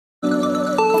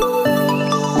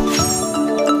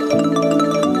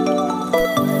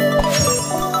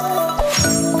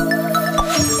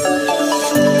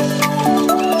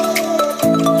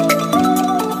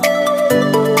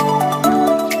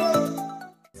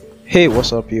Hey,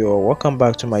 what's up you all? Welcome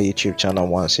back to my YouTube channel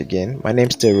once again. My name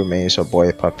still remains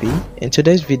Oboypapi. In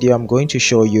today's video, I'm going to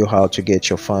show you how to get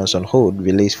your funds on hold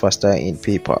released faster in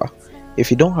PayPal.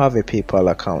 If you don't have a PayPal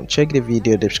account, check the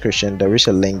video description. There is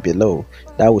a link below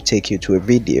that will take you to a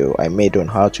video I made on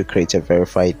how to create a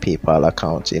verified PayPal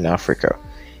account in Africa.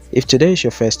 If today is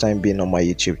your first time being on my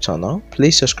YouTube channel,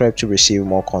 please subscribe to receive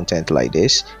more content like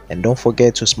this, and don't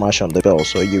forget to smash on the bell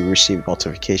so you receive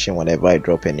notification whenever I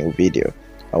drop a new video.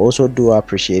 I also do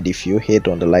appreciate if you hit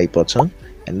on the like button,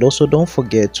 and also don't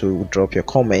forget to drop your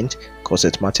comment because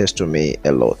it matters to me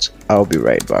a lot. I'll be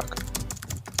right back.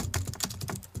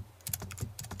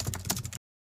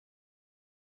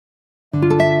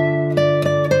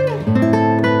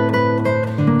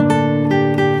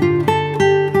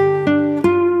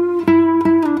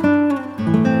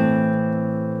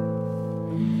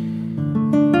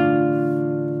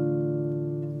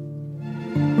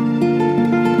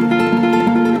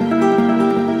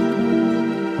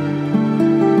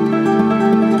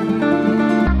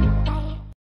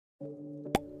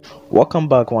 Welcome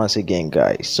back once again,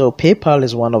 guys. So PayPal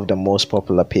is one of the most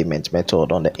popular payment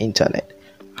method on the internet.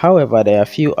 However, there are a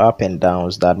few up and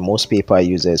downs that most PayPal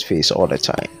users face all the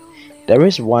time. There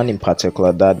is one in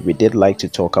particular that we did like to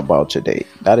talk about today,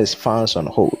 that is funds on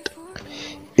hold.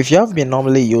 If you have been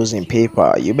normally using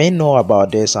PayPal, you may know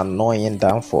about this annoying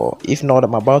downfall. If not,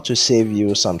 I'm about to save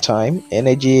you some time,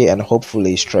 energy, and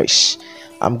hopefully stress.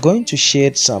 I'm going to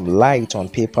shed some light on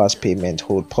PayPal's payment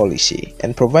hold policy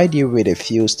and provide you with a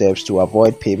few steps to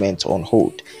avoid payment on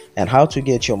hold and how to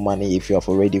get your money if you have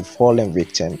already fallen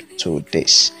victim to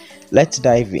this. Let's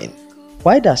dive in.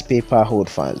 Why does PayPal hold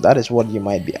funds? That is what you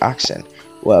might be asking.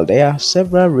 Well, there are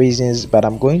several reasons, but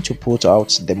I'm going to put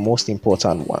out the most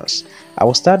important ones. I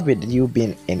will start with you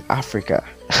being in Africa.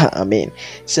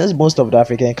 Since most of the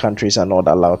African countries are not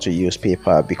allowed to use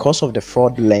PayPal because of the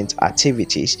fraudulent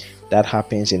activities that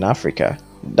happens in Africa,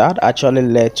 that actually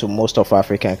led to most of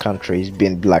African countries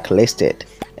being blacklisted,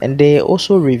 and they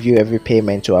also review every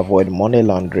payment to avoid money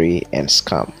laundering and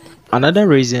scam. Another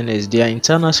reason is their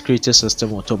internal security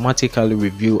system automatically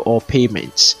review all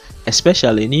payments,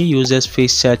 especially new users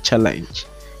face such challenge.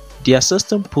 Their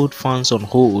system put funds on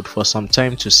hold for some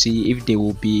time to see if there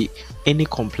will be any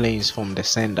complaints from the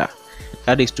sender.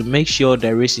 That is to make sure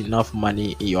there is enough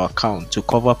money in your account to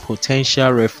cover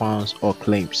potential refunds or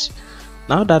claims.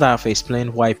 Now that I've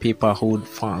explained why PayPal hold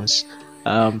funds,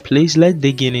 please let's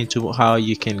dig into how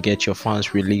you can get your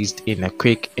funds released in a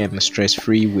quick and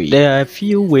stress-free way. There are a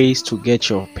few ways to get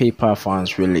your PayPal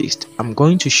funds released. I'm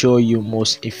going to show you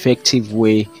most effective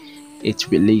way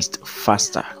it's released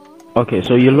faster. Okay,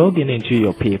 so you log in into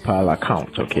your PayPal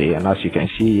account, okay, and as you can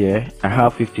see here, I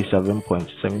have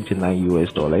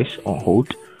 $57.79 on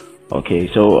hold. Okay,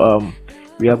 so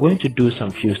we are going to do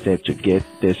some few steps to get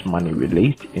this money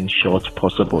released in short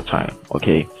possible time.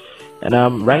 Okay, and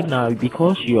right now,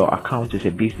 because your account is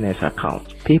a business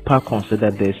account, PayPal consider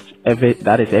this every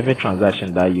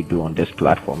transaction that you do on this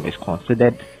platform is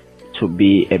considered to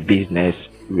be a business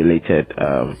related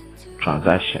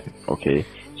transaction. Okay,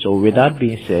 so with that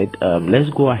being said, let's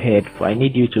go ahead. I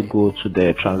need you to go to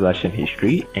the transaction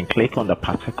history and click on the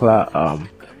particular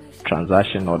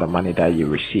transaction or the money that you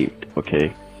received.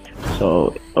 Okay,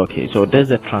 so there's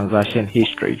the transaction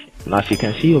history, and as you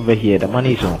can see over here, the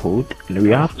money is on hold, and we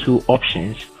have two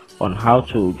options on how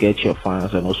to get your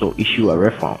funds and also issue a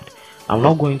refund. I'm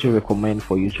not going to recommend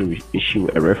for you to issue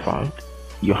a refund.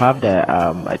 You have the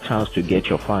a chance to get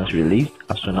your funds released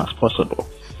as soon as possible.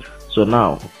 So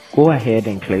now go ahead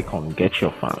and click on get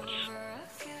your funds.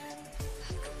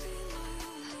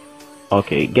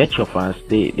 Okay, get your funds.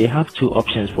 They have two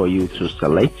options for you to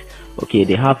select. Okay,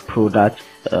 they have product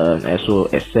and also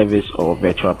a service or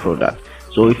virtual product.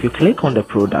 So if you click on the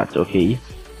product, okay,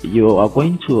 you are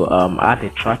going to add a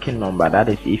tracking number. That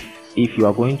is if you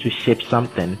are going to ship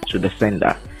something to the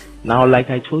sender. Now, like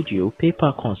I told you,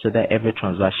 PayPal consider every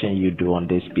transaction you do on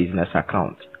this business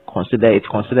account. It's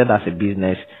considered as a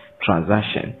business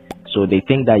transaction. So they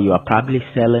think that you are probably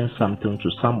selling something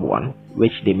to someone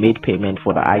which they made payment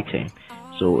for the item.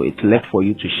 So it's left for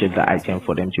you to ship the item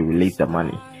for them to release the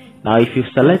money. Now, if you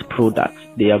select product,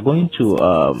 they are going to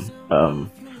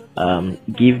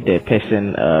give the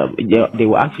person, they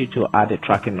will ask you to add a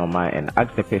tracking number and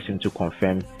ask the person to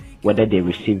confirm whether they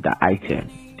received the item.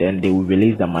 Then they will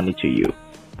release the money to you.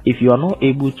 If you are not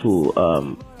able to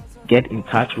get in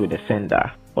touch with the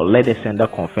sender or let the sender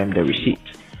confirm the receipt,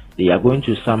 they are going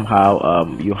to somehow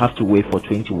you have to wait for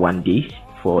 21 days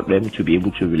for them to be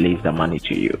able to release the money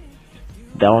to you.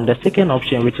 Then on the second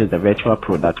option, which is the virtual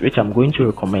product, which I'm going to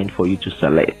recommend for you to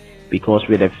select, because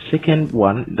with the second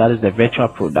one, that is the virtual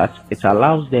product, it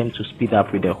allows them to speed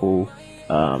up with the whole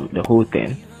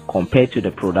thing compared to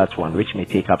the product one, which may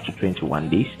take up to 21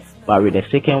 days. But with the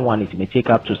second one, it may take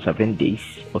up to 7 days,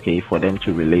 okay, for them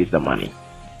to release the money.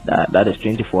 That is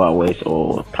 24 hours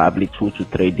or probably 2 to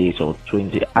 3 days or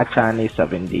 20, actually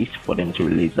 7 days for them to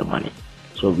release the money.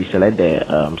 So we select the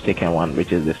second one,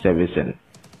 which is the service and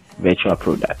virtual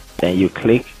product. Then you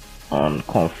click on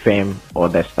confirm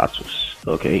order status.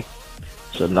 Okay,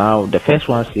 so now the first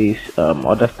one says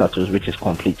order status, which is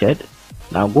completed.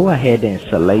 Now go ahead and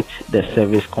select the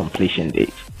service completion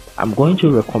date. I'm going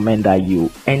to recommend that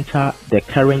you enter the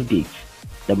current date,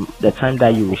 the time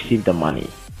that you receive the money.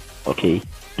 Okay,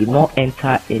 do not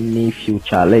enter any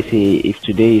future. Let's say if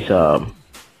today is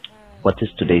what is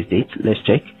today's date? Let's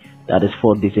check. That is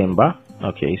 4 December.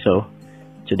 Okay, so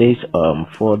today's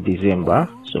 4 December.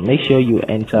 So make sure you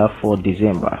enter 4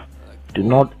 December. Do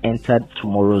not enter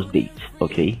tomorrow's date.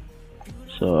 Okay,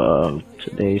 so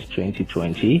today is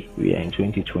 2020. We are in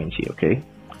 2020. Okay,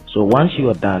 so once you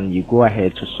are done, you go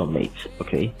ahead to submit.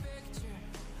 Okay.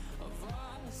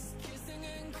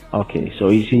 Okay, so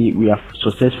you see we have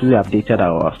successfully updated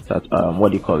our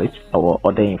our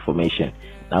order information.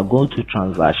 Now go to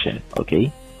transaction.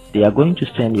 Okay, they are going to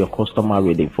send your customer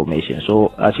with information.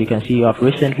 So as you can see, you have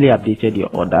recently updated your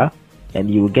order and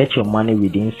you will get your money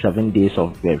within 7 days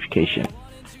of verification.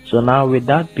 So now with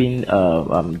that being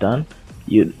done,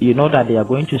 you know that they are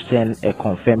going to send a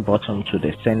confirm button to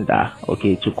the sender,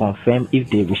 okay, to confirm if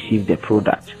they receive the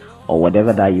product or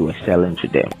whatever that you are selling to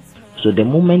them. So the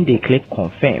moment they click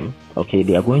confirm, okay,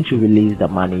 they are going to release the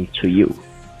money to you.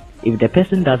 If the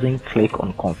person doesn't click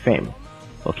on confirm,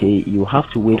 okay, you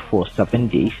have to wait for 7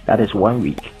 days, that is 1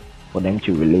 week, for them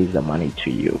to release the money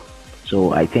to you.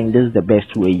 So I think this is the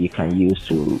best way you can use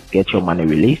to get your money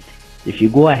released. If you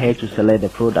go ahead to select the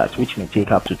product, which may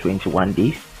take up to 21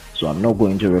 days, so I'm not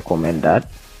going to recommend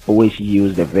that. Always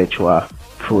use the virtual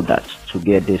product to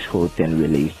get this whole thing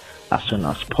released as soon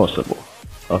as possible.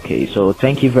 Okay, so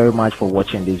thank you very much for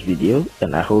watching this video,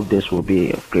 and I hope this will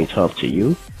be of great help to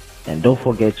you. And don't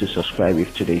forget to subscribe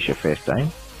if today is your first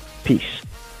time. Peace.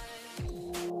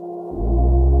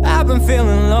 I've been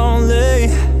feeling lonely.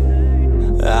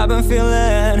 I've been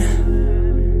feeling,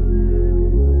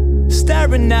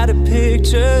 staring at the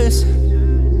pictures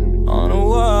on the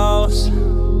walls.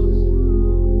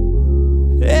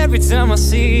 Every time I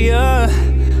see you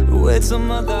with some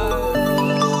other